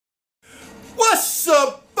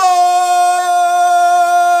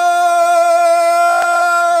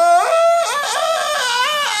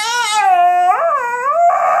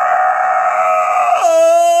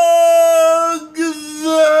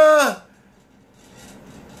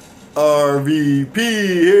RVP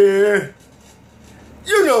here.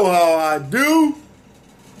 You know how I do.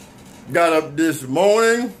 Got up this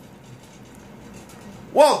morning,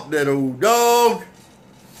 walked that old dog,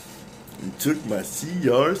 and took my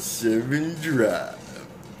CR7 drive.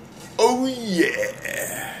 Oh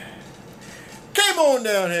yeah. Came on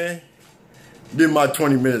down here, did my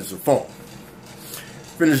 20 minutes of phone.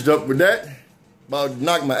 Finished up with that, about to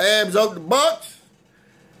knock my abs out the box,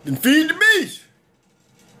 then feed the beast.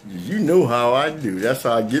 You know how I do. That's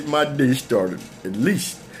how I get my day started. At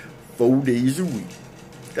least 4 days a week.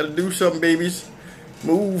 Gotta do something, babies.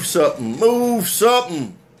 Move something. Move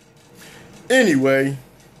something. Anyway,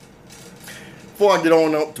 before I get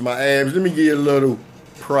on up to my abs, let me give you a little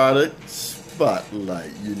product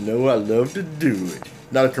spotlight. You know I love to do it.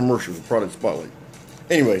 Not a commercial, a product spotlight.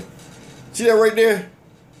 Anyway, see that right there?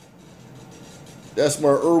 That's my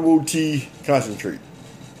herbal tea concentrate.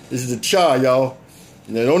 This is a chai, y'all.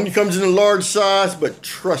 And it only comes in a large size, but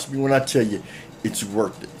trust me when I tell you, it's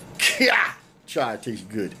worth it. Chai tastes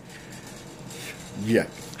good. Yeah,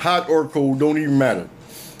 hot or cold, don't even matter.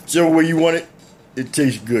 Whichever way you want it, it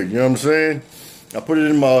tastes good. You know what I'm saying? I put it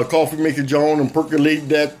in my coffee maker jar and percolate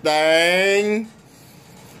that thing.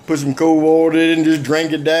 Put some cold water in and just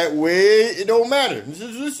drink it that way. It don't matter. This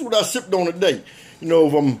is what I sipped on today. You know,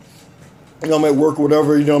 if I'm at work or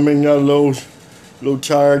whatever, you know what I mean, got a little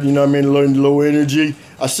tired, you know what I mean, low energy.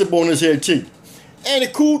 I sip on this here tea. And the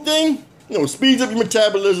cool thing, you know, speeds up your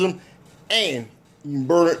metabolism and you can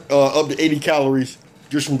burn up to 80 calories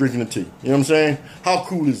just from drinking the tea. You know what I'm saying? How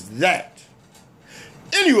cool is that?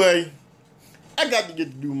 Anyway, I got to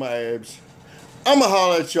get to do my abs. I'ma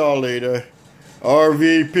holler at y'all later.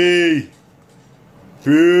 RVP.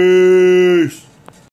 Peace.